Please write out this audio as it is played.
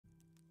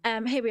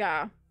Here we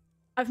are.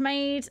 I've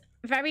made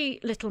very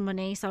little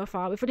money so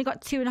far. We've only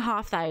got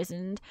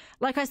 2,500.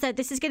 Like I said,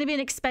 this is going to be an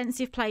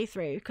expensive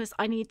playthrough because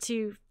I need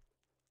to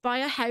buy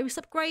a house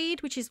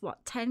upgrade, which is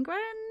what, 10 grand?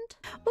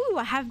 Ooh,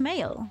 I have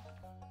mail.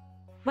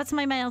 What's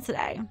my mail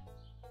today?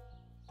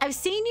 I've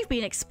seen you've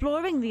been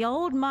exploring the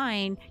old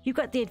mine. You've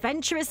got the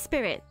adventurous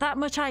spirit, that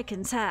much I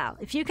can tell.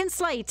 If you can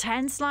slay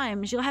 10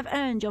 slimes, you'll have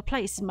earned your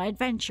place in my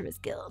adventurers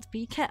guild.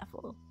 Be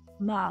careful.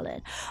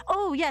 Marlin.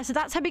 Oh, yeah, so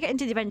that's how we get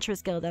into the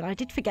adventurers guild then. I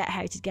did forget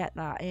how to get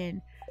that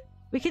in.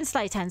 We can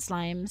slay 10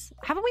 slimes.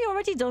 Haven't we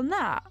already done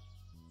that?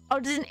 Oh,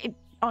 doesn't it...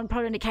 Oh,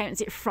 probably only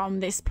counts it from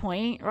this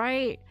point,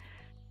 right?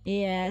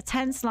 Yeah,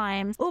 10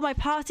 slimes. Oh, my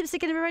par tips are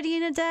going to be ready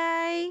in a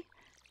day.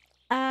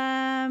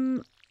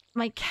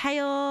 My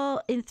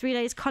kale in 3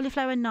 days,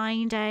 cauliflower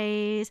 9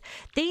 days.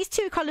 These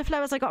 2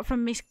 cauliflowers I got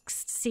from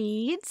mixed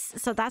seeds,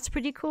 so that's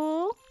pretty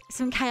cool.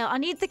 Some kale. I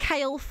need the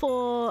kale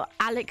for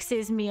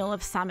Alex's meal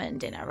of salmon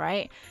dinner,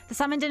 right? The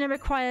salmon dinner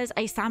requires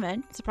a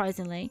salmon,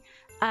 surprisingly.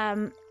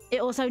 It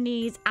also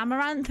needs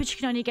amaranth, which you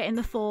can only get in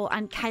the fall,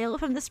 and kale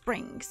from the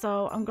spring.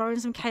 So I'm growing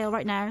some kale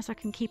right now so I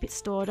can keep it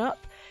stored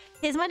up.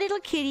 Here's my little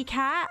kitty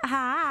cat.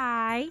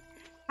 Hi.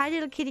 Hi,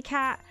 little kitty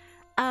cat.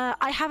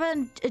 I have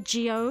a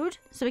geode,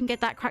 so we can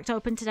get that cracked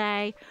open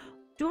today.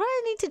 Do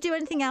I need to do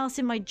anything else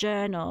in my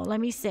journal?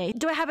 Let me see.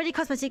 Do I have any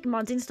cosmetic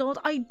mods installed?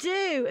 I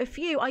do, a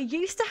few. I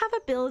used to have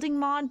a building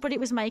mod, but it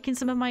was making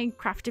some of my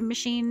crafting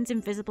machines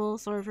invisible,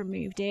 so I've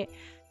removed it.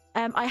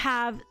 I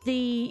have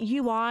the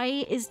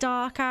UI is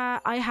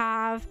darker. I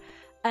have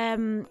a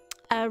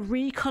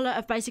recolor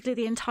of basically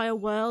the entire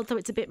world, so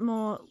it's a bit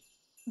more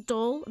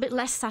dull, a bit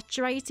less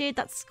saturated.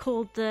 That's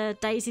called the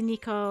Daisy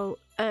Nico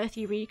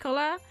Earthy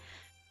recolor.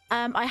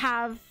 I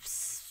have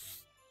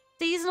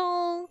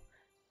seasonal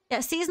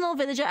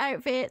villager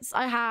outfits.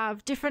 I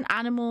have different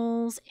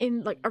animals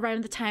in like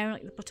around the town,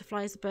 like the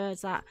butterflies, the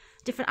birds, that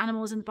different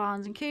animals in the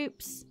barns and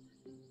coops.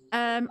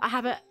 I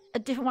have a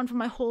different one for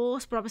my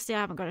horse, but obviously I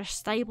haven't got a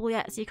stable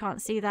yet, so you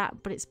can't see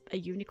that, but it's a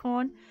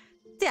unicorn.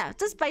 So yeah,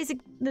 just basic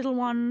little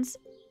ones.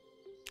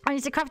 I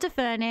need to craft a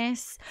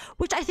furnace,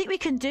 which I think we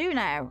can do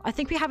now. I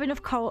think we have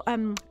enough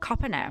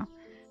copper now.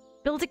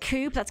 Build a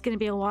coop, that's going to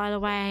be a while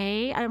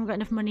away. I haven't got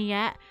enough money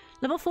yet.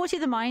 Level 40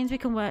 of the mines we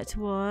can work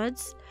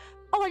towards.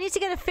 Oh, I need to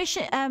get a fish,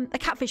 a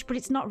catfish, but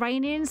it's not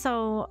raining,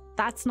 so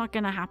that's not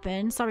going to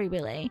happen. Sorry,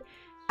 Willy.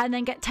 And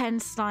then get 10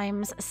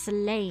 slimes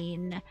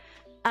slain.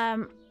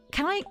 Can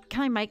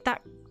I make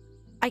that?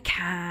 I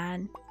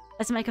can.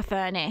 Let's make a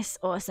furnace.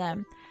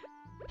 Awesome.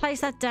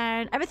 Place that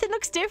down. Everything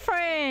looks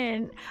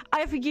different.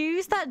 I've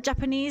used that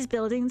Japanese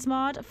buildings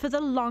mod for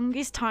the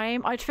longest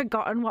time. I'd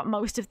forgotten what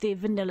most of the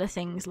vanilla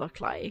things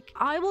look like.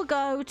 I will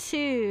go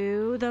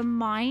to the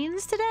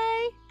mines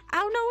today.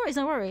 Oh, no worries,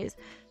 no worries.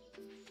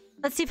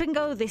 Let's see if we can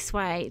go this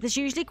way. There's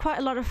usually quite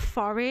a lot of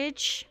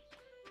forage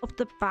up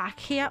the back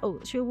here. Oh,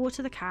 should we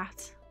water the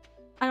cat?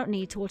 I don't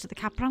need to water the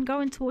cat, but I'm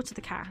going to water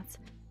the cat.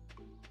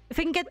 If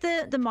we can get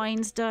the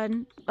mines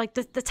done, like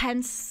the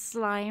 10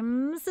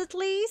 slimes at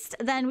least,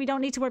 then we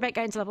don't need to worry about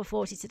going to level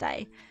 40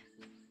 today.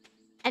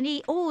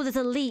 Oh, there's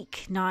a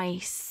leek.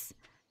 Nice.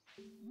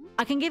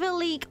 I can give a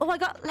leek. Oh, I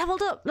got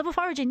leveled up. Level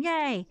foraging.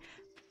 Yay.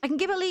 I can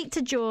give a leek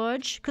to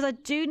George because I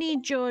do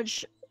need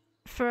George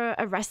for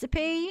a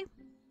recipe.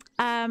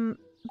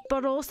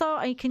 But also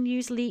I can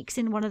use leeks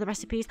in one of the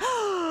recipes.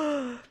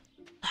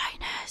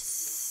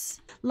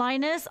 Linus.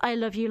 Linus, I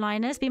love you,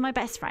 Linus. Be my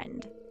best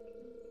friend.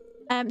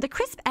 The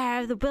crisp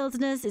air of the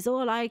wilderness is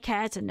all I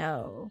care to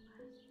know.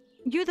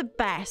 You're the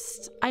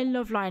best. I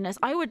love Linus.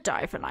 I would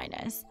die for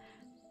Linus.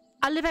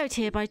 I live out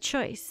here by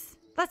choice.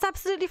 That's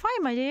absolutely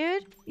fine, my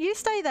dude. You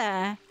stay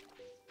there.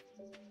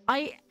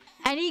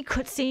 Any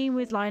cutscene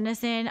with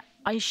Linus in,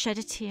 I shed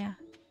a tear.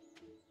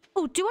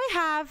 Oh, do I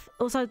have...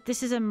 Also,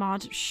 this is a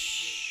mod.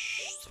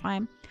 Shh, it's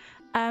fine.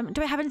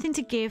 Do I have anything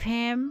to give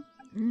him?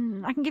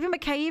 I can give him a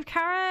cave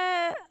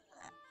carrot.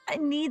 I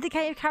need the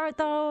cave carrot,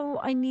 though.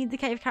 I need the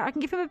cave carrot. I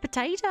can give him a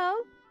potato.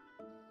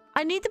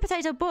 I need the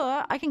potato,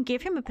 but I can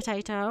give him a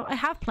potato. I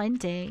have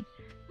plenty.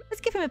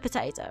 Let's give him a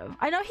potato.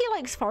 I know he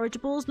likes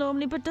forageables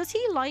normally, but does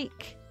he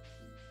like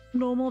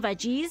normal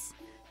veggies?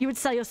 You would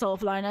sell your soul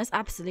for Linus.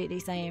 Absolutely,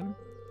 same.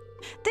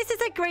 This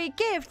is a great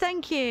gift.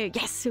 Thank you.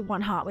 Yes,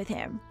 1 heart with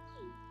him.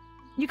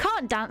 You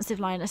can't dance with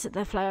Linus at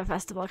the Flower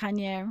Festival, can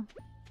you?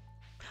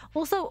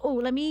 Also, oh,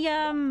 let me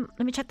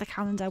check the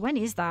calendar. When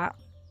is that?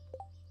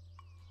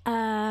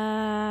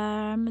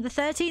 The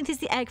 13th is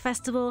the Egg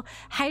Festival.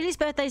 Hayley's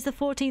birthday is the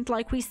 14th,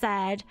 like we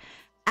said,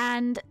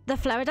 and the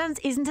flower dance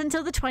isn't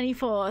until the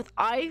 24th.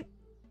 I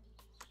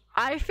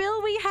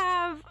feel we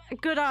have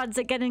good odds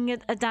at getting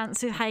a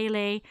dance with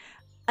Hayley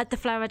at the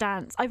flower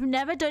dance. I've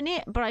never done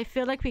it, but I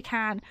feel like we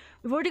can.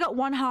 We've already got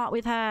 1 heart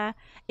with her.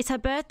 It's her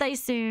birthday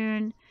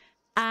soon,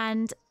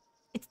 and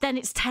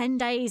it's 10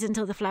 days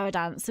until the flower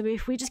dance. So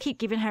if we just keep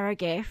giving her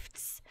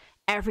gifts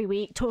every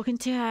week, talking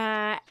to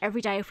her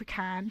every day if we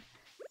can.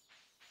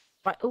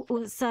 Right,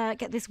 let's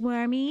get this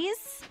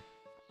wormies.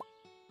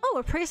 Oh,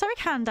 a prehistoric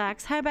hand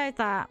axe. How about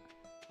that?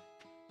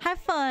 Have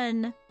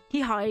fun.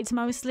 He hides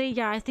mostly.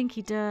 Yeah, I think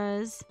he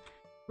does.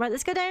 Right,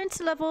 let's go down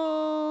to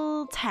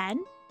level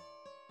 10.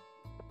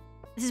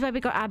 This is where we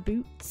got our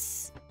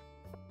boots.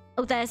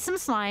 Oh, there's some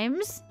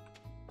slimes.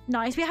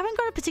 Nice. We haven't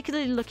got a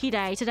particularly lucky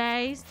day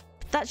today.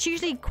 That's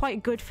usually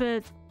quite good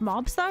for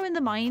mobs, though, in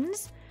the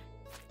mines.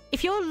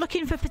 If you're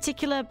looking for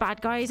particular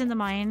bad guys in the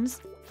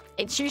mines,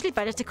 it's usually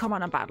better to come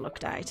on a bad luck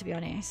day, to be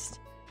honest.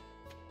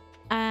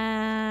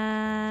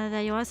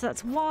 There you are. So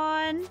that's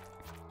one.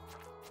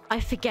 I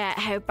forget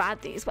how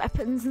bad these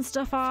weapons and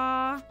stuff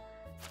are.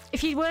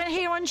 If you weren't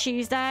here on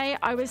Tuesday,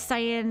 I was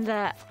saying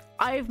that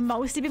I've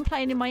mostly been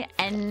playing in my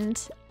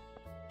end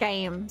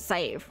game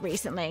save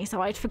recently,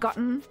 so I'd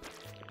forgotten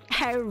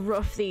how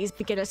rough these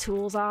beginner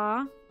tools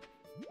are.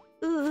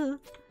 Ugh.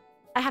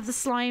 I have the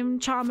slime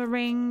charmer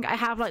ring. I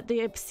have like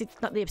the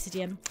not the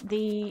obsidian,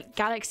 the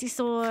galaxy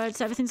sword.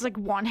 So everything's like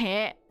one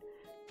hit.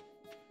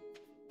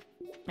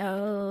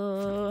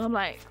 Oh, I'm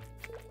like,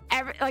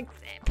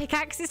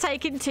 pickaxe is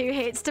taking 2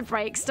 hits to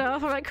break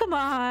stuff. I'm like, come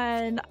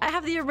on. I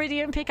have the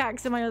iridium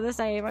pickaxe in my other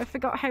save. I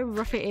forgot how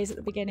rough it is at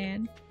the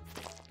beginning.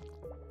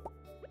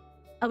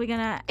 Are we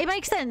gonna... It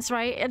makes sense,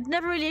 right? It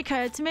never really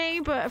occurred to me,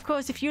 but of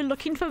course, if you're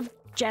looking for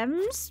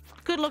gems,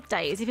 good luck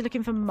days. If you're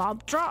looking for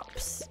mob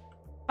drops,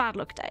 bad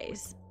luck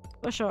days,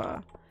 for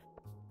sure.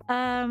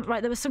 Right,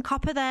 there was some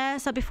copper there,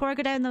 so before I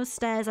go down those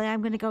stairs, I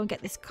am going to go and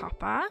get this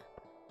copper.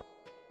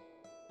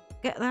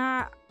 Get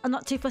that. I'm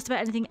not too fussed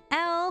about anything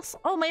else.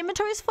 Oh, my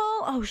inventory's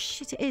full. Oh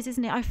shit, it is,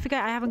 isn't it? I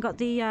forget I haven't got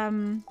the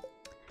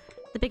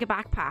bigger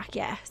backpack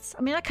yet.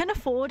 I mean, I can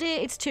afford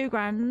it. It's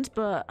 $2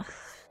 but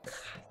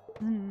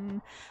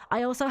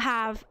I also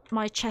have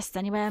my chest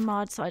anywhere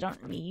mod, so I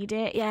don't need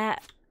it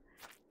yet.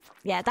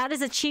 Yeah, that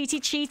is a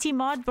cheaty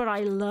mod, but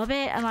I love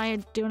it, and I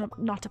do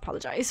not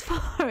apologize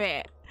for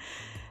it.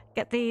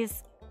 Get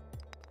these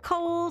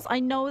coals.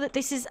 I know that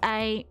this is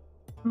a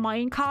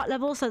minecart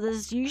level, so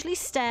there's usually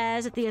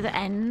stairs at the other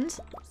end,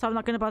 so I'm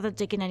not going to bother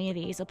digging any of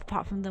these up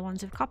apart from the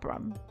ones with copper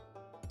on.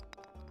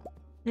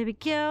 There we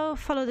go.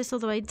 Follow this all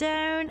the way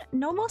down.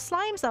 No more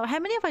slimes though. How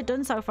many have I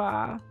done so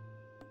far?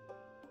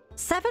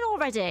 7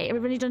 already.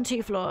 We've only done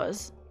 2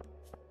 floors.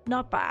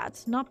 Not bad.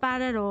 Not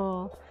bad at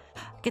all.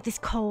 Get this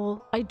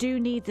coal. I do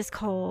need this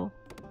coal.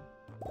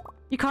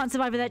 You can't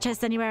survive without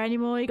chest anywhere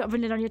anymore. You got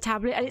vanilla on your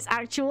tablet and it's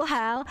actual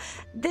hell.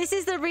 This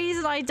is the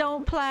reason I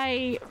don't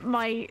play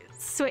my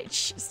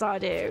Switch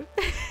Stardew.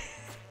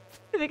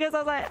 Because I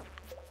was like,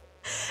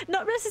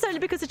 not necessarily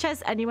because of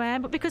chest anywhere,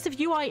 but because of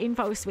UI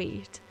info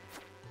suite.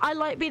 I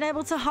like being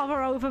able to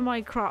hover over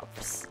my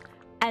crops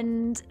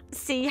and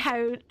see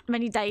how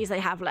many days they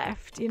have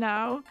left, you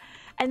know?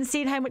 And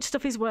seeing how much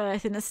stuff is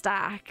worth in a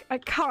stack. I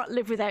can't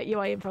live without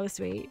UI info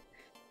suite.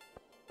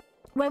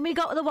 When we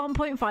got the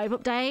 1.5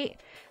 update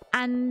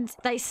and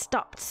they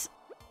stopped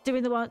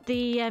doing the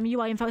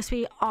UI info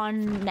suite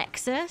on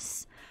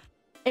Nexus,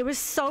 it was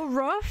so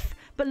rough,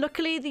 but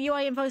luckily the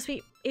UI info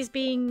suite is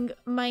being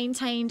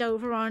maintained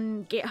over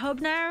on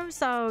GitHub now,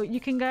 so you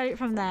can get it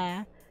from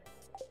there.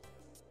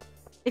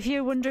 If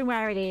you're wondering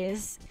where it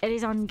is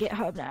on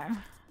GitHub now.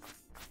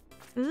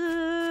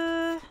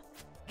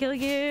 Kill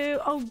you.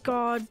 Oh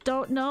god,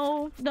 don't.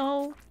 No.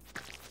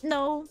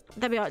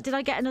 There we are. Did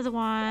I get another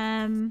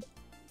one?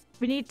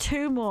 We need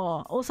 2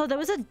 more. Also, there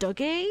was a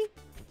Dougie.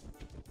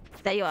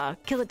 There you are.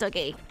 Kill the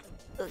Dougie.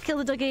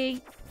 Kill the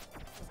Dougie.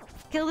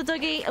 Kill the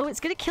Dougie. Oh, it's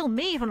gonna kill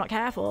me if I'm not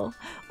careful.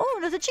 Oh,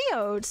 another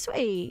geode.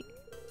 Sweet.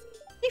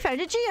 You found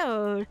a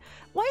geode.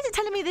 Why is it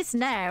telling me this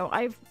now?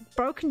 I've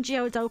broken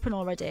geodes open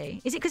already.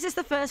 Is it because it's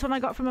the first one I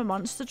got from a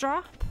monster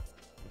drop?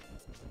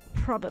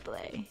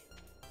 Probably.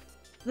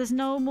 There's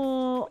no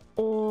more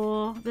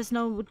ore. There's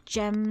no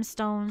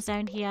gemstones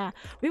down here.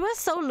 We were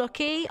so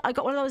lucky. I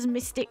got one of those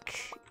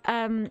mystic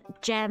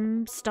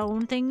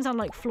gemstone things on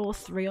like floor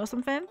 3 or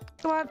something.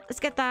 Come on, let's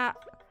get that.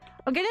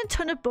 I'm getting a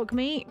ton of bug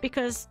meat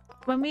because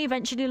when we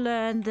eventually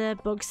learn the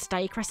bug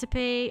steak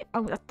recipe,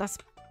 that's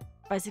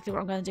basically what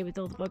I'm going to do with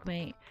all the bug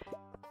meat.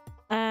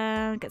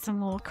 Get some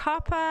more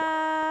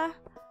copper.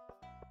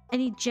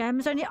 Any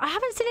gems? I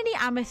haven't seen any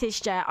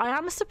amethyst yet. I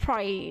am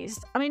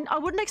surprised. I mean, I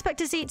wouldn't expect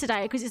to see it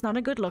today because it's not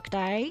a good luck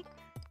day.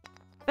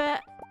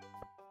 But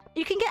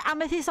you can get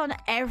amethyst on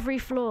every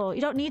floor.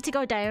 You don't need to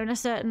go down a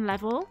certain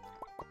level.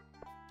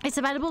 It's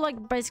available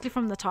like basically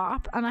from the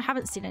top, and I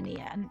haven't seen any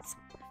yet, and it's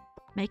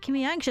making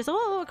me anxious.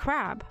 Oh, a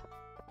crab.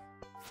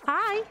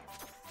 Hi.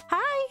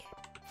 Hi.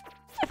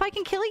 If I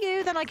can kill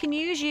you, then I can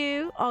use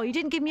you. Oh, you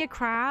didn't give me a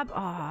crab?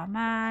 Oh,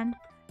 man.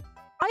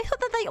 I thought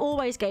that they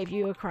always gave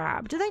you a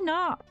crab. Do they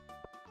not?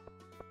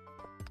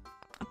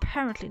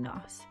 Apparently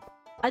not.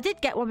 I did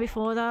get one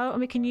before, though, and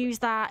we can use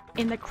that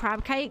in the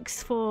crab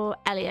cakes for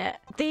Elliot.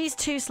 These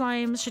 2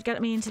 slimes should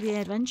get me into the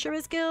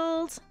Adventurers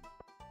Guild.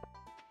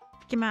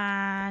 Come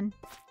on.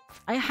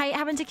 I hate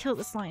having to kill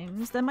the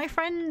slimes. They're my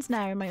friends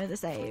now in my other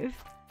save.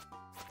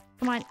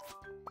 Come on.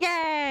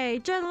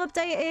 Yay! Journal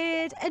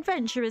updated.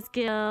 Adventurers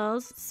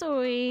Guild.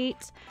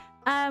 Sweet.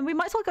 We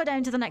might as well go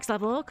down to the next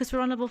level because we're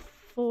on level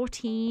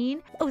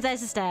 14. Oh,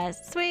 there's the stairs.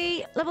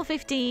 Sweet. Level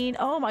 15.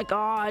 Oh my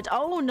god.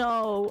 Oh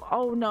no.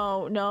 Oh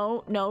no.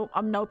 No.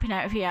 I'm noping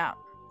out of here.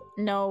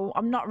 No,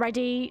 I'm not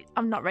ready.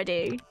 I'm not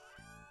ready.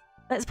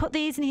 Let's put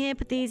these in here,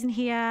 put these in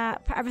here,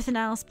 put everything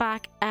else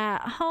back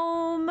at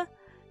home.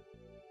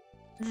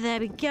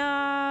 There we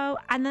go.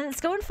 And then let's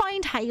go and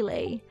find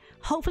Hayley.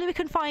 Hopefully we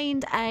can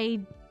find a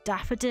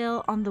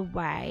daffodil on the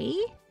way.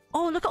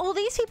 Oh, look at all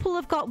these people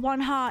have got 1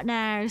 heart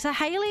now. So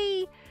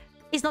Hayley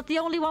is not the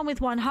only one with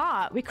 1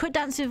 heart. We could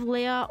dance with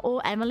Leah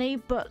or Emily,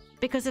 but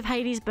because of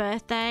Hayley's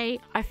birthday,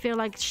 I feel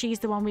like she's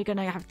the one we're going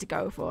to have to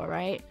go for,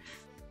 right?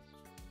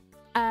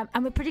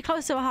 And we're pretty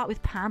close to a heart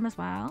with Pam as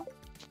well.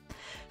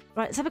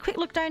 Right, let's have a quick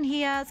look down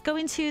here. Let's go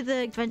into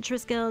the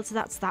Adventurers Guild. So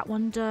that's that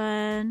one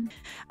done.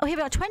 Oh, here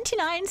we got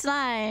 29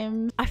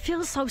 slimes. I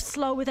feel so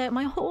slow without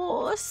my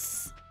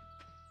horse.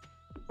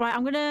 Right,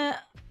 I'm going to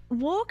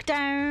walk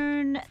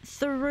down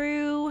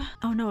through...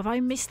 Oh no, have I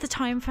missed the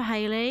time for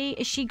Hayley?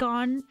 Is she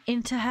gone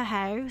into her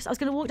house? I was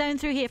going to walk down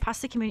through here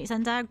past the community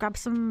centre, grab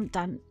some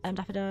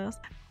daffodils.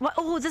 What?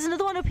 Oh, there's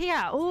another one up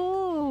here.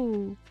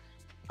 Oh,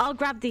 I'll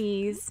grab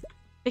these.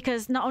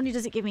 Because not only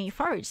does it give me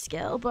forage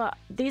skill, but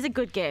these are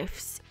good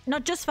gifts.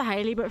 Not just for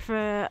Hayley, but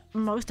for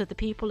most of the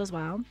people as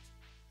well.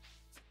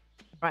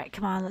 Right,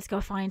 come on, let's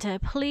go find her.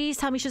 Please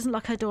tell me she doesn't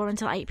lock her door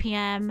until 8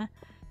 p.m.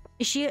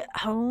 Is she at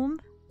home?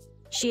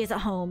 She is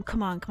at home.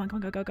 Come on, come on, come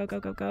on, go, go, go, go,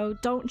 go, go.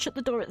 Don't shut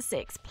the door at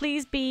 6.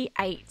 Please be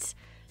 8.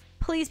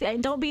 Please be 8.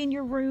 And don't be in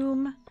your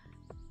room.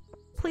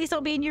 Please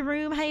don't be in your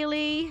room,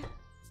 Hayley.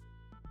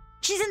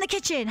 She's in the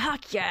kitchen.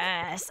 Heck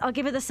yes. I'll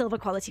give her the silver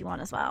quality one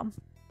as well.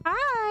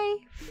 Hi,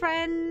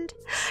 friend.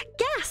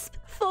 Gasp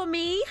for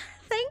me.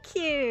 Thank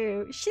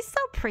you. She's so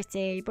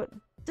pretty, but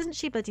doesn't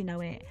she bloody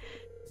know it?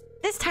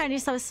 This town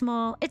is so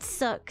small. It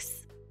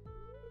sucks.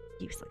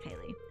 You suck,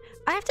 Hayley.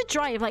 I have to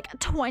drive like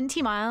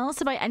 20 miles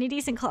to buy any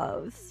decent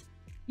clothes.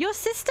 Your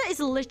sister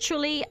is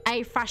literally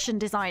a fashion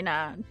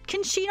designer.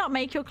 Can she not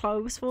make your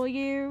clothes for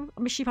you? I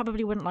mean, she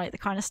probably wouldn't like the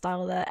kind of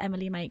style that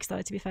Emily makes,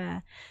 though, to be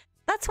fair.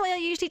 That's why I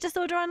usually just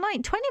order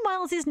online. 20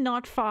 miles is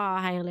not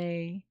far,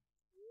 Hayley.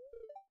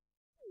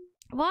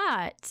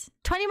 What?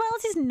 20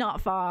 miles is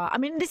not far. I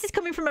mean, this is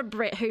coming from a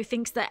Brit who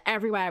thinks that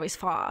everywhere is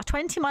far.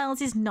 20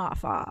 miles is not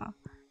far.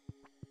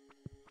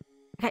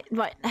 Okay,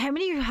 right. How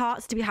many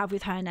hearts do we have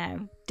with her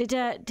now? Did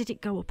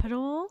it go up at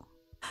all?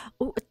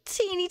 Oh, a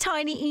teeny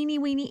tiny, eeny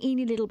weeny,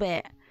 eeny little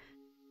bit.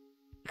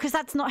 Because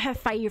that's not her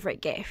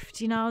favourite gift,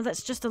 you know?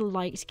 That's just a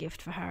light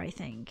gift for her, I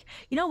think.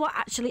 You know what?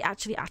 Actually,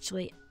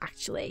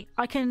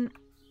 I can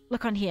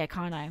look on here,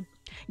 can't I?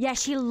 Yeah,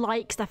 she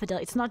likes daffodil.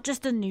 It's not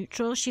just a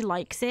neutral. She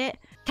likes it.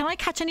 Can I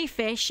catch any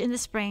fish in the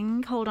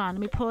spring? Hold on.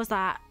 Let me pause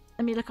that.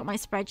 Let me look at my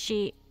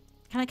spreadsheet.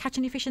 Can I catch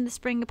any fish in the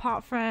spring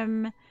apart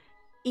from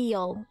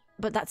eel?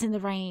 But that's in the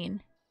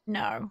rain.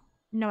 No.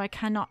 No, I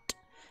cannot.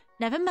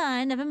 Never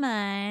mind. Never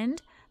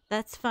mind.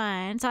 That's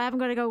fine. So I haven't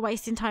got to go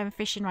wasting time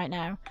fishing right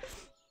now.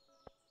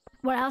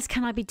 What else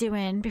can I be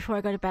doing before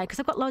I go to bed? Because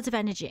I've got loads of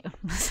energy.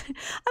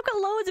 I've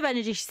got loads of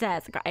energy, she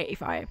says. I've got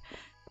 85.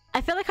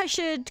 I feel like I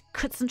should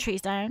cut some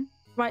trees down.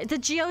 Right, the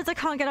geodes I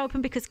can't get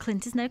open because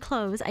Clint is now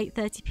closed,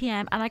 8:30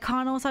 p.m. And I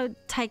can't also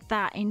take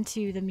that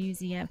into the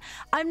museum.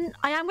 I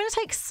am going to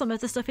take some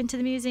of the stuff into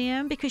the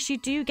museum because you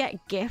do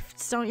get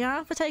gifts, don't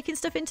you, for taking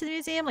stuff into the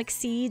museum? Like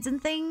seeds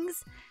and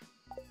things.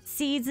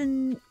 Seeds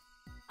and...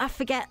 I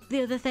forget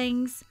the other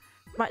things.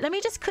 Right, let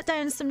me just cut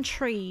down some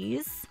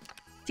trees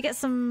to get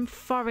some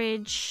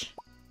forage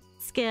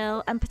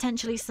skill and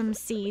potentially some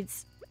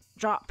seeds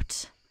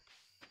dropped.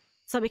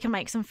 So we can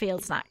make some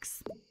field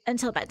snacks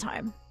until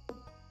bedtime.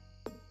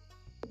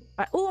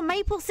 Right. Oh,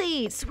 maple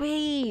seeds.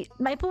 Sweet.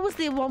 Maple was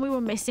the one we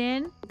were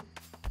missing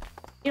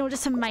in order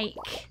to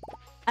make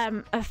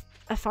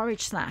a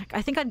forage snack.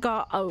 I think I'd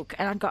got oak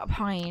and I'd got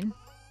pine.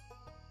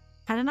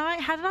 Hadn't I?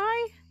 Hadn't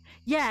I?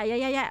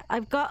 Yeah.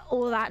 I've got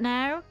all that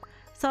now.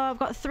 So I've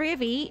got 3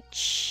 of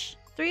each.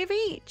 3 of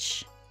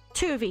each.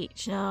 2 of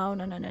each. No.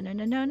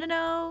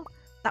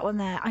 That one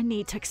there. I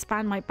need to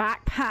expand my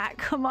backpack.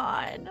 Come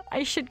on.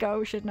 I should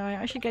go, shouldn't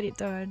I? I should get it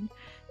done.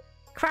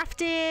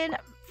 Crafting.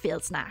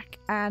 Field snack.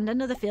 And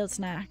another field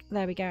snack.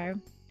 There we go.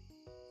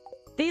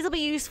 These will be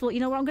useful.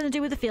 You know what I'm going to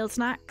do with the field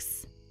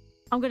snacks?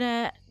 I'm going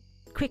to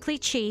quickly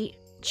cheat.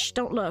 Shh,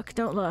 don't look.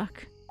 Don't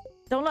look.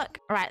 Don't look.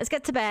 All right, let's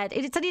get to bed.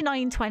 It's only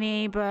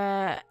 9:20,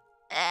 but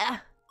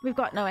we've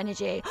got no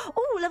energy.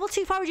 Oh, level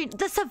 2 foraging.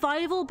 The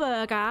survival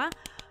burger.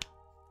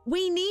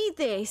 We need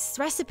this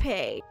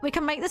recipe. We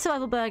can make the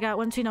survival burger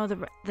once we know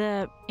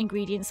the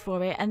ingredients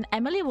for it, and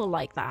Emily will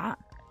like that.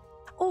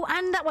 Oh,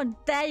 and that one.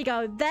 There you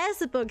go. There's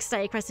the bug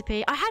steak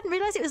recipe. I hadn't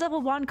realized it was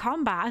level 1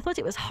 combat. I thought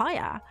it was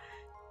higher.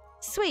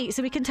 Sweet.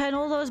 So we can turn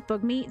all those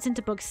bug meats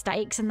into bug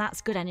steaks, and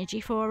that's good energy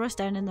for us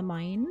down in the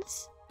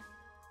mines.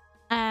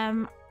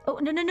 Oh,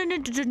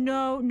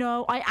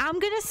 no. I am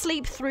going to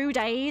sleep through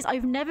days.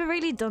 I've never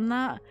really done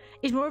that.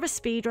 It's more of a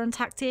speedrun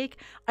tactic.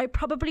 I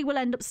probably will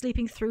end up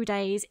sleeping through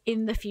days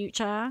in the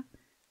future.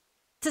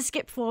 To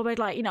skip forward,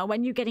 like, you know,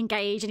 when you get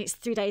engaged and it's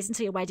 3 days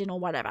until your wedding or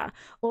whatever.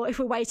 Or if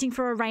we're waiting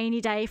for a rainy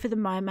day for the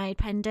mermaid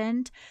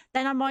pendant,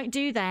 then I might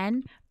do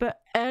then. But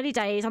early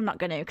days, I'm not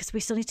going to, because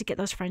we still need to get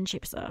those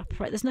friendships up.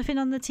 Right, there's nothing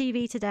on the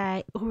TV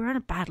today. Oh, we're on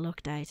a bad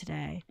luck day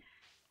today.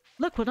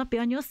 Luck will not be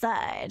on your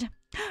side.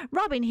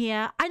 Robin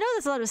here. I know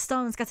there's a lot of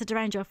stones scattered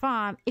around your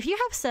farm. If you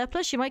have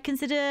surplus, you might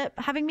consider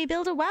having me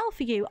build a well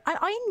for you.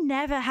 I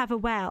never have a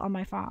well on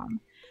my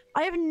farm.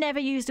 I have never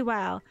used a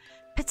well.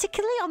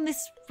 Particularly on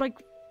this, like,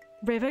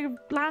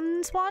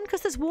 Riverlands one,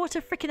 because there's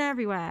water freaking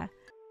everywhere.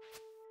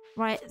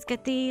 Right, let's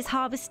get these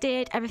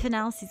harvested. Everything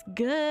else is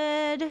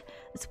good.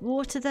 Let's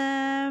water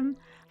them.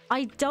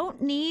 I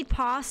don't need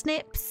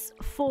parsnips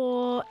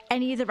for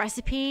any of the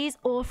recipes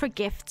or for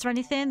gifts or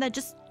anything. They're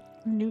just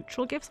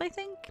neutral gifts, I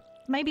think.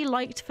 Maybe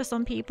liked for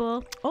some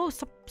people. Oh,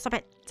 stop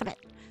it. Stop it.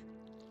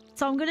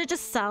 So I'm going to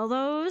just sell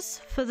those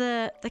for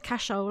the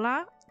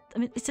cashola. I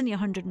mean, it's only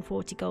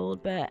 140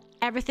 gold, but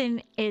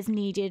everything is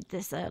needed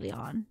this early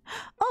on.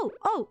 Oh,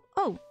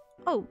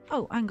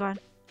 hang on.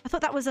 I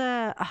thought that was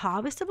a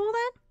harvestable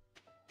then?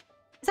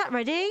 Is that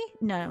ready?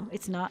 No,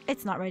 it's not.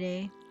 It's not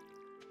ready.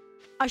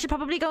 I should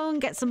probably go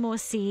and get some more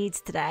seeds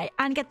today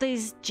and get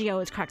these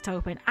geodes cracked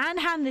open and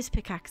hand this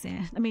pickaxe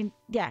in. I mean,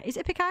 yeah, is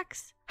it a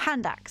pickaxe?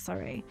 Hand axe,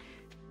 sorry.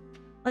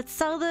 Let's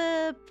sell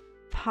the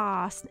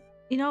parsnips.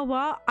 You know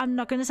what? I'm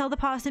not going to sell the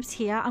parsnips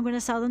here. I'm going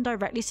to sell them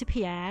directly to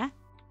Pierre.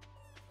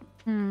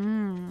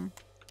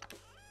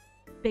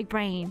 Big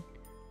brain.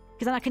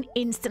 Because then I can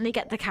instantly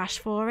get the cash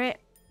for it.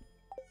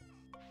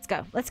 Let's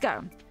go. Let's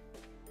go.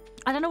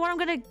 I don't know what I'm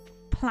going to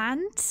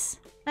plant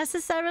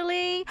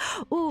necessarily.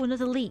 Ooh,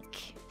 another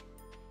leek.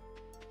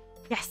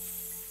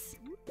 Yes.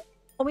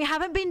 Well, we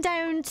haven't been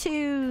down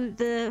to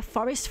the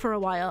forest for a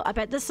while. I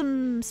bet there's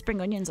some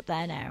spring onions up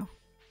there now.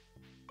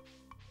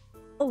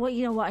 Oh, well,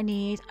 you know what I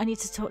need? I need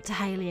to talk to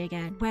Hayley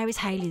again. Where is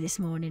Hayley this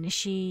morning? Is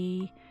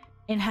she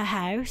in her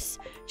house?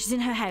 She's in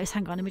her house.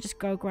 Hang on, let me just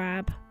go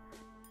grab...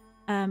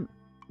 no,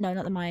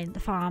 not the mine, the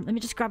farm. Let me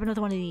just grab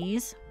another one of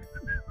these.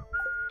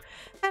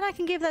 And I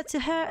can give that to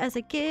her as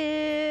a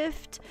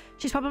gift.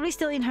 She's probably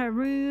still in her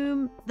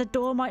room. The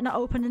door might not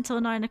open until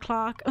 9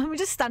 o'clock. Let me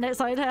just stand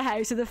outside her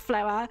house with a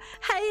flower.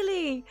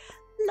 Hayley,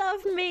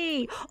 love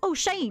me. Oh,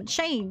 Shane.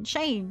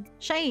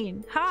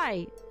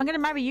 Hi. I'm going to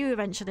marry you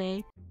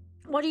eventually.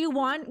 What do you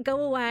want?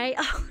 Go away.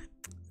 Oh,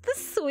 the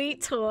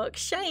sweet talk.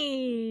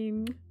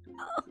 Shane.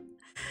 Oh,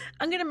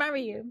 I'm going to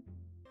marry you.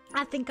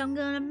 I think I'm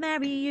going to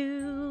marry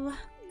you.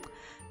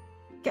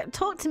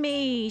 Talk to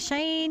me,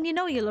 Shane. You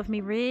know you love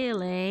me,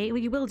 really.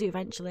 Well, you will do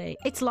eventually.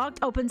 It's locked.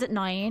 Opens at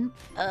 9.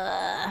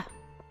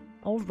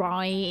 All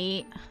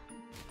right.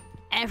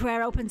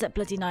 Everywhere opens at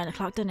bloody 9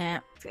 o'clock, doesn't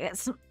it? Get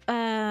some,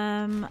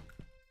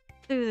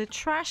 through the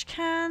trash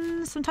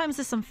cans. Sometimes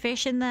there's some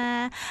fish in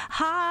there.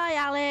 Hi,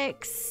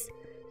 Alex.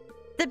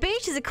 The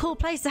beach is a cool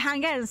place to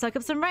hang out and soak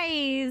up some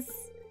rays.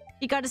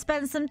 You gotta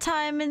spend some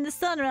time in the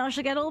sun or else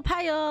you'll get all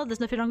pale. There's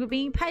nothing wrong with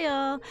being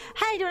pale.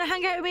 Hey, do you want to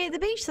hang out with me at the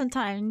beach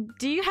sometime?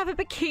 Do you have a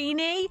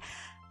bikini?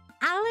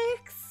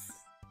 Alex?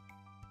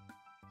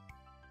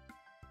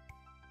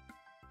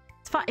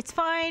 It's fine. It's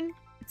fine.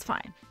 It's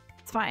fine.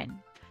 It's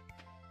fine.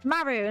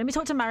 Maru. Let me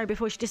talk to Maru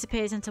before she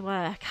disappears into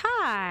work.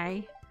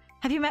 Hi.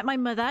 Have you met my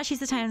mother? She's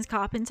the town's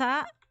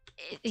carpenter.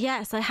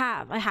 Yes, I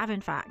have. I have,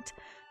 in fact.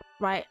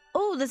 Right.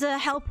 Oh, there's a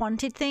help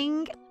wanted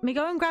thing. Let me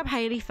go and grab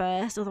Hayley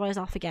first, otherwise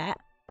I'll forget.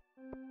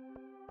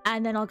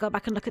 And then I'll go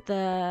back and look at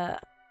the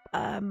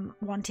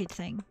wanted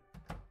thing.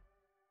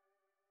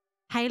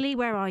 Hayley,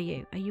 where are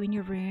you? Are you in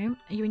your room?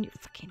 Are you in your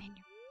fucking in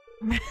your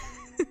room?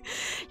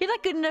 You're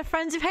not good enough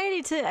friends with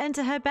Hayley to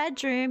enter her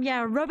bedroom.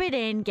 Yeah, rub it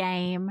in,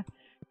 game.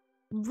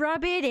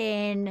 Rub it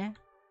in.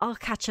 I'll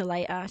catch her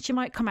later. She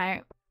might come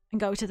out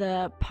and go to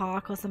the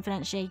park or something,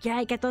 ain't she?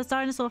 Yeah, get those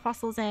dinosaur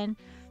fossils in.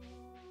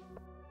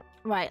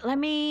 Right, let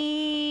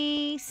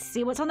me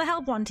see what's on the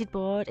help wanted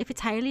board. If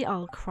it's Hayley,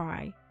 I'll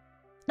cry.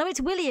 No,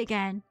 it's Willy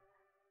again.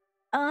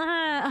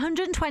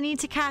 120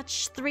 to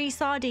catch 3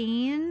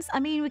 sardines. I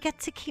mean, we get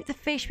to keep the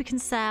fish we can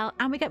sell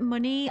and we get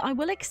money. I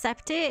will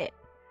accept it.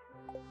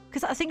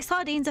 Because I think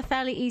sardines are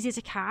fairly easy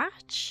to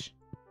catch.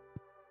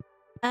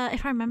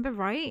 If I remember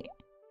right.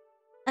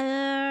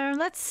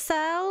 Let's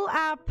sell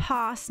our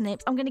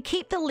parsnips. I'm going to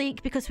keep the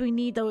leek because we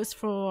need those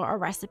for a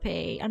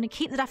recipe. I'm going to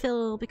keep the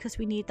daffodil because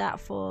we need that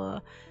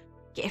for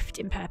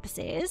gifting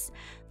purposes.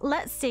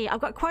 Let's see.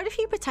 I've got quite a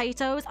few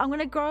potatoes. I'm going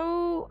to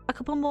grow a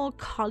couple more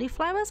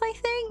cauliflowers, I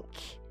think.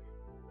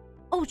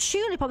 Oh,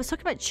 tulip. I was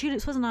talking about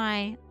tulips, wasn't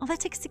I? Oh, that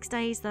takes 6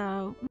 days,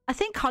 though. I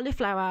think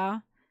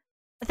cauliflower.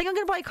 I think I'm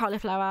going to buy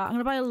cauliflower. I'm going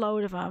to buy a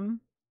load of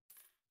them.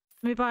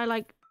 Let me buy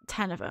like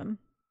 10 of them.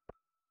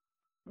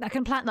 I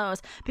can plant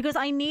those because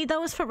I need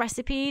those for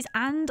recipes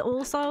and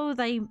also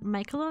they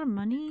make a lot of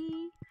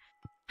money.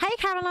 Hey,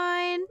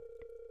 Caroline.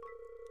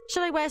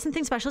 Should I wear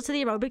something special to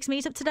the aerobics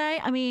meetup today?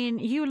 I mean,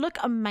 you look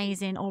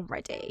amazing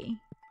already.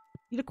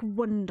 You look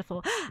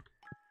wonderful.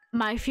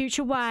 My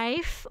future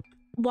wife,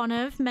 one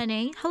of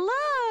many.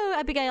 Hello,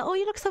 Abigail. Oh,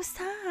 you look so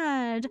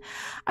sad.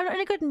 I'm not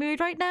in a good mood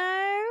right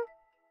now.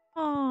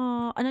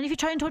 Oh, and then if you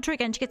try and talk to her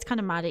again, she gets kind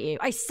of mad at you.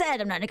 I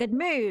said I'm not in a good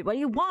mood. What do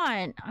you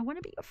want? I want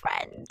to be your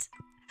friend.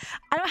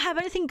 I don't have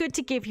anything good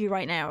to give you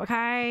right now,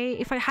 okay?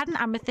 If I had an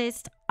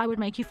amethyst, I would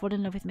make you fall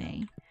in love with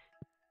me.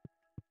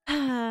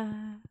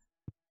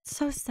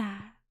 So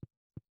sad.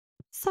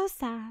 So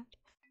sad.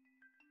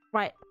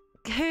 Right.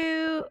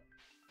 Who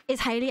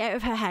is Hayley out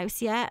of her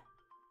house yet?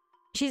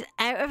 She's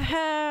out of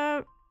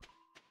her...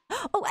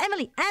 Oh,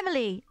 Emily!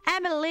 Emily!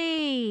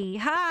 Emily!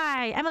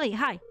 Hi! Emily,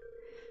 hi.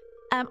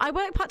 I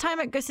work part-time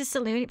at Gus's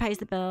saloon. It pays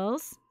the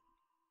bills.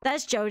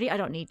 There's Jodie. I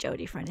don't need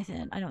Jodie for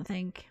anything, I don't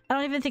think. I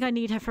don't even think I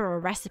need her for a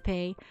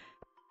recipe.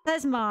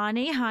 There's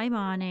Marnie. Hi,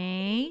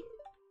 Marnie.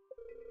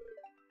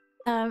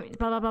 Blah,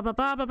 blah, blah, blah,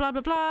 blah, blah, blah,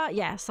 blah, blah.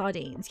 Yeah,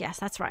 sardines. Yes,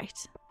 that's right.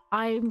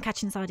 I'm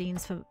catching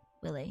sardines for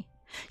Willy.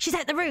 She's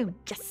out the room.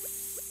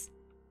 Yes.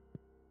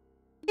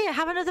 Here,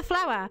 have another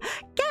flower.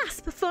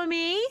 Gasp for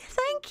me.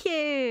 Thank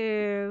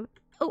you.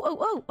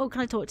 Oh,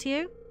 can I talk to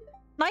you?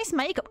 Nice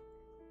makeup.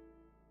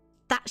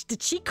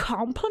 Did she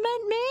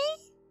compliment me?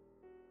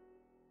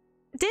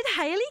 Did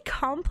Hayley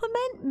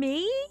compliment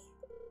me?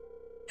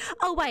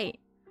 Oh, wait.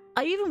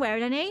 Are you even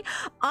wearing any?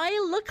 I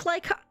look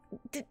like...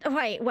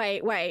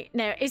 Wait.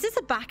 No, is this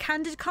a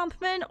backhanded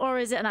compliment or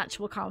is it an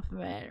actual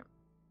compliment?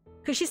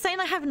 Because she's saying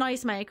I have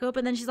nice makeup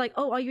and then she's like,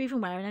 oh, are you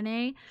even wearing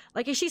any?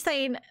 Like, is she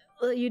saying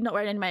you're not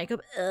wearing any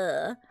makeup?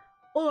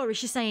 Or is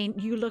she saying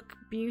you look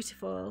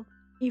beautiful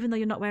even though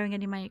you're not wearing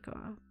any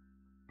makeup?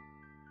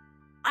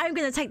 I'm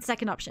going to take the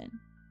second option.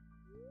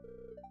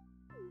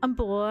 I'm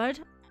bored.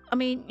 I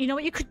mean, you know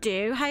what you could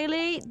do,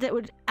 Hayley? That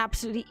would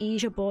absolutely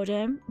ease your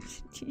boredom?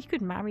 You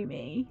could marry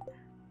me.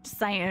 Just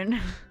saying.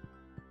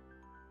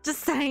 Just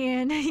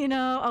saying, you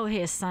know. Oh,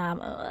 here's Sam.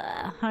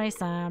 Hi,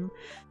 Sam.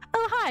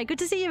 Oh, hi. Good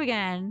to see you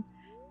again.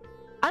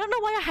 I don't know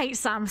why I hate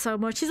Sam so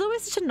much. He's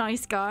always such a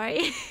nice guy.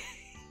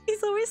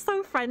 He's always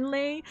so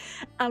friendly.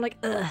 I'm like,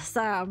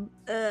 Sam.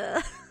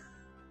 I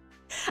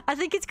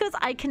think it's because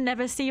I can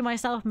never see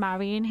myself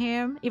marrying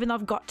him, even though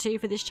I've got to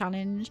for this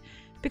challenge.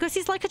 Because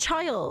he's like a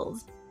child.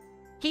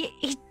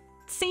 He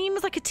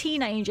seems like a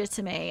teenager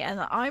to me, and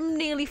I'm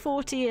nearly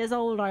 40 years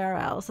old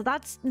IRL, so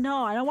that's...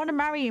 No, I don't want to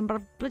marry him, but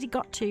I've bloody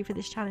got to for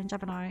this challenge,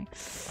 haven't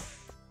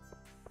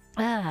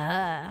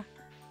I?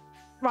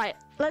 Right,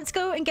 let's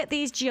go and get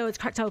these geodes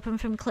cracked open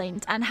from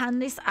Clint and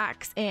hand this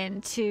axe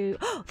in to...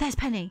 Oh, there's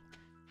Penny.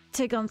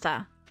 To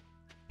Gunther.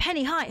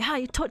 Penny,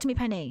 hi, talk to me,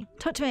 Penny.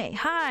 Talk to me,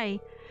 hi.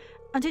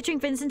 I'm teaching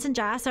Vincent and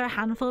Jas are a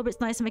handful, but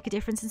it's nice to make a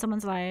difference in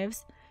someone's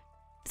lives.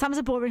 Sam's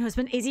a boring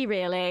husband. Is he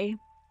really?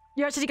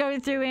 You're actually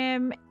going through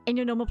him in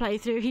your normal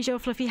playthrough. He's your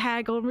fluffy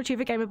hair golden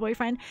retriever gamer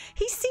boyfriend.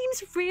 He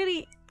seems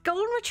really...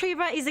 Golden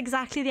retriever is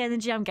exactly the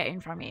energy I'm getting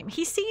from him.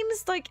 He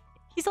seems like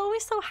he's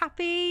always so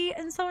happy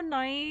and so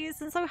nice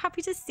and so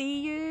happy to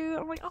see you.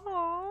 I'm like,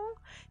 oh,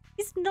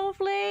 he's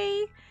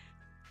lovely.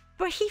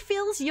 But he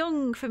feels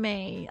young for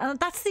me. And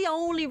that's the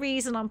only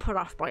reason I'm put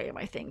off by him,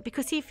 I think.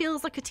 Because he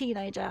feels like a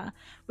teenager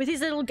with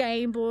his little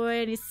Game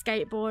Boy and his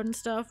skateboard and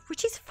stuff,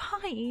 which is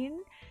fine.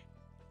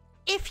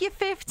 If you're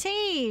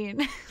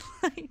 15,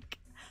 like,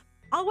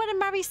 I want to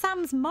marry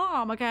Sam's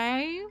mom,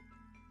 okay?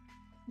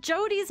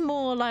 Jodie's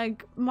more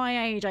like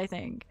my age, I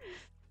think.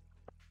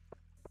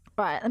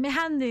 Right, let me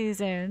hand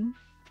these in.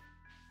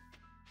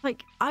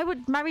 Like, I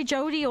would marry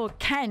Jodie or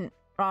Kent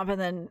rather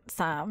than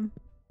Sam.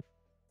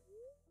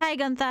 Hey,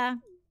 Gunther,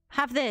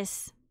 have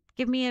this.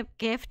 Give me a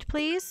gift,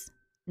 please.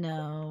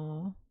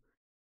 No.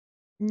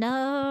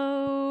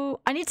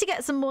 No. I need to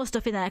get some more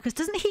stuff in there, because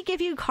doesn't he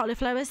give you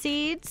cauliflower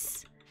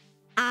seeds?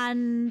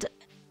 And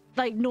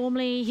like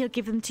normally he'll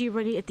give them to you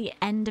really at the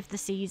end of the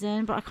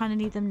season, but I kind of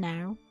need them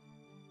now.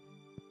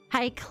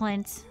 Hey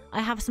Clint,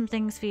 I have some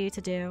things for you to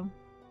do.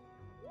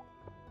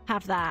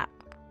 Have that.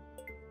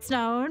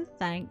 Stone,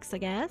 thanks, I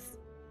guess.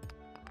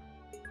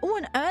 Oh,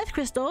 an earth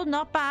crystal,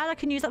 not bad. I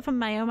can use that for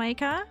Mayo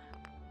Maker.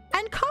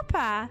 And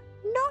copper,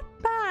 not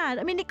bad.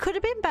 I mean, it could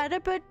have been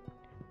better, but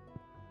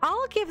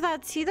I'll give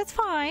that to you. That's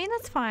fine,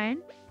 that's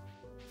fine.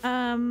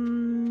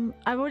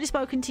 I've already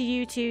spoken to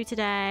you two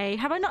today.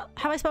 Have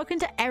I spoken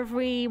to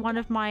every one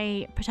of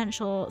my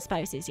potential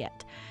spouses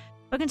yet?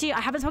 Spoken to you. I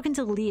haven't spoken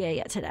to Leah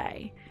yet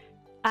today.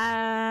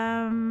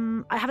 I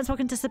haven't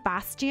spoken to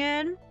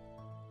Sebastian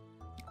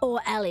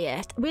or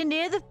Elliot. We're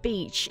near the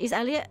beach. Is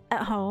Elliot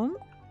at home?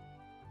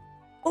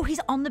 Oh, he's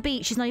on the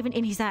beach. He's not even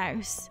in his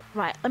house.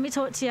 Right, let me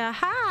talk to you.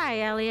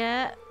 Hi,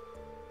 Elliot.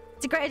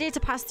 It's a great idea to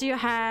pass through your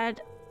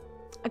head.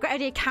 A great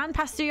idea can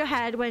pass through your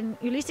head when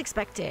you least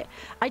expect it.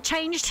 I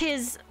changed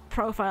his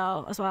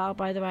profile as well,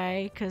 by the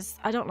way, because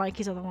I don't like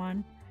his other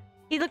one.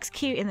 He looks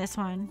cute in this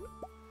one.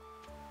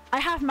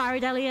 I have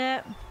married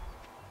Elliot.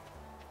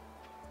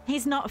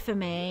 He's not for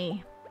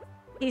me.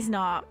 He's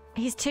not.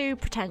 He's too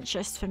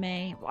pretentious for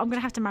me. I'm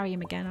gonna have to marry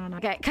him again, aren't I?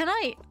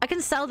 Okay, I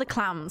can sell the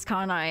clams,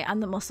 can't I?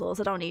 And the mussels.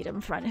 I don't need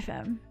them for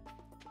anything.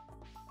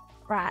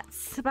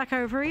 Rats. Back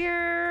over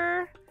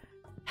here.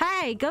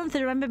 Hey,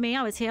 Gunther, remember me?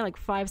 I was here like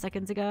 5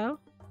 seconds ago.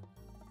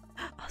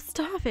 Oh,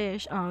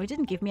 starfish. Oh, he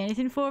didn't give me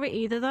anything for it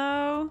either,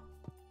 though.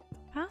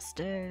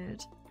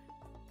 Bastard.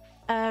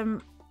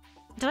 Did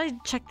I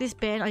check this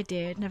bin? I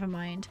did. Never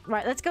mind.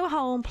 Right, let's go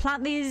home,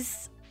 plant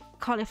these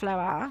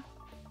cauliflower,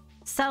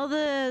 sell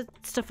the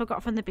stuff I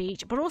got from the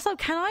beach. But also,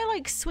 can I,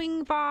 like,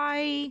 swing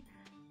by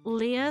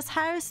Leah's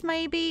house,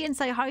 maybe, and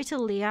say hi to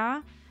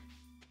Leah?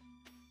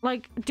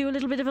 Like, do a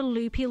little bit of a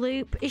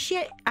loopy-loop. Is she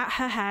at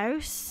her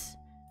house?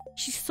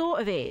 She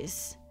sort of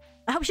is.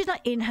 I hope she's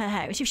not in her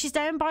house. If she's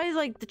down by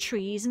like the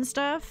trees and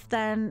stuff,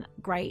 then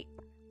great.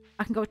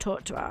 I can go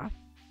talk to her.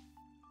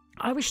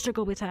 I always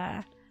struggle with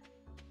her.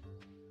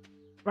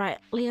 Right,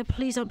 Leah,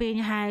 please don't be in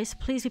your house.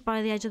 Please be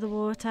by the edge of the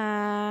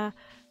water.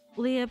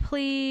 Leah,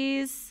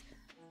 please.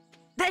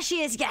 There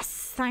she is.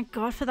 Yes, thank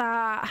God for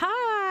that.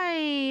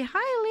 Hi.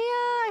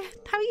 Hi, Leah.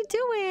 How are you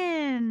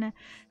doing?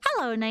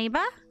 Hello,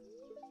 neighbor.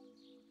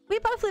 We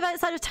both live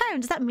outside of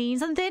town. Does that mean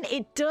something?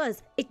 It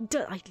does. It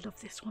does. I love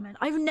this woman.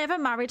 I've never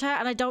married her,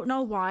 and I don't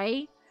know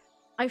why.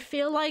 I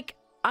feel like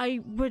I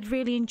would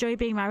really enjoy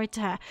being married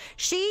to her.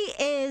 She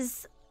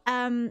is...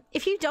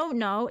 if you don't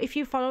know, if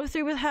you follow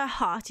through with her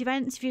heart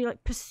events, if you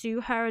like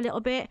pursue her a little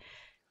bit,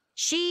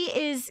 she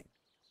is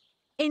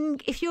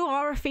if you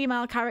are a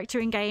female character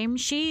in game,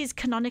 she's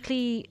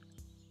canonically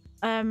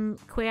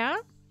queer.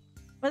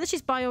 Whether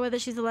she's bi or whether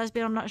she's a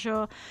lesbian, I'm not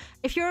sure.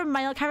 If you're a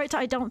male character,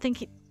 I don't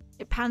think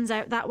it pans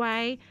out that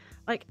way.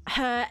 Like,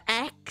 her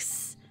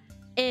ex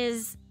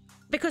is,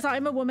 because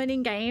I'm a woman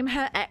in game,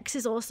 her ex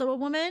is also a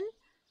woman,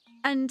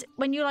 and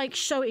when you like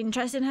show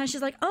interest in her,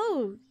 she's like,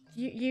 oh,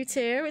 you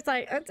too. It's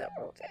like,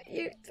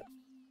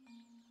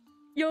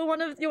 you're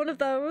one of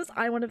those.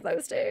 I'm one of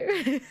those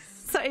too.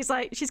 So it's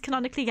like, she's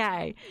canonically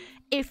gay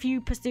if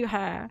you pursue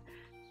her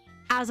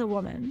as a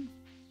woman.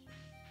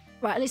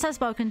 Right, at least I've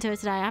spoken to her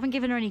today. I haven't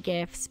given her any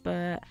gifts,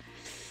 but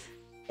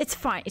it's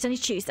fine. It's only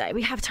Tuesday.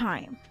 We have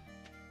time.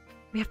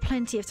 We have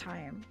plenty of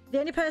time. The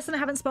only person I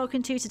haven't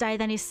spoken to today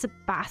then is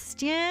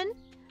Sebastian.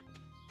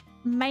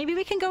 Maybe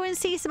we can go and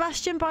see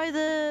Sebastian by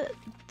the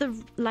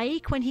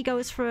lake when he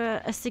goes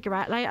for a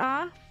cigarette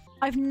later.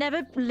 I've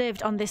never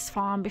lived on this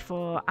farm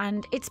before,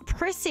 and it's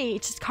pretty.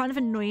 It's just kind of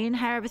annoying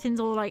how everything's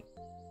all like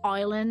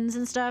islands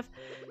and stuff.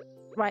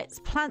 Right, let's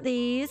plant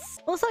these.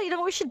 Also, you know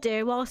what we should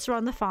do whilst we're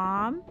on the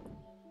farm?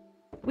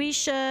 We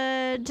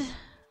should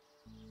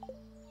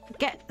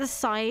get the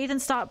scythe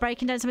and start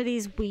breaking down some of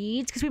these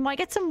weeds, because we might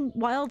get some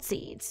wild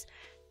seeds.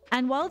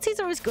 And wild seeds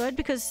are always good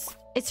because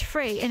it's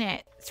free,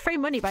 innit? It's free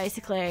money,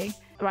 basically.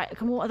 Right, I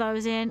can water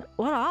those in.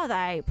 What are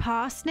they?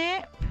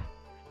 Parsnip?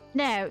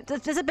 No,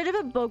 there's a bit of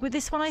a bug with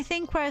this one, I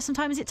think, where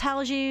sometimes it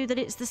tells you that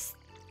it's this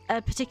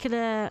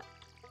particular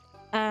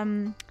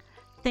thing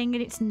and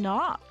it's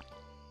not.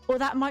 Or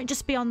that might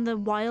just be on the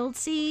wild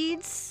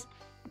seeds.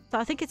 So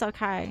I think it's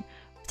okay.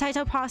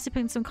 Potato, parsnip,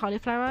 and some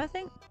cauliflower, I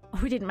think.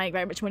 We didn't make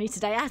very much money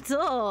today at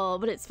all,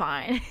 but it's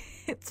fine.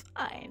 It's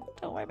fine.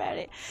 Don't worry about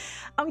it.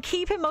 I'm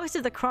keeping most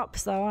of the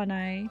crops, though, aren't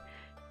I?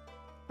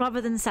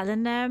 Rather than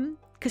selling them,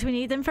 because we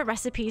need them for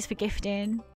recipes for gifting.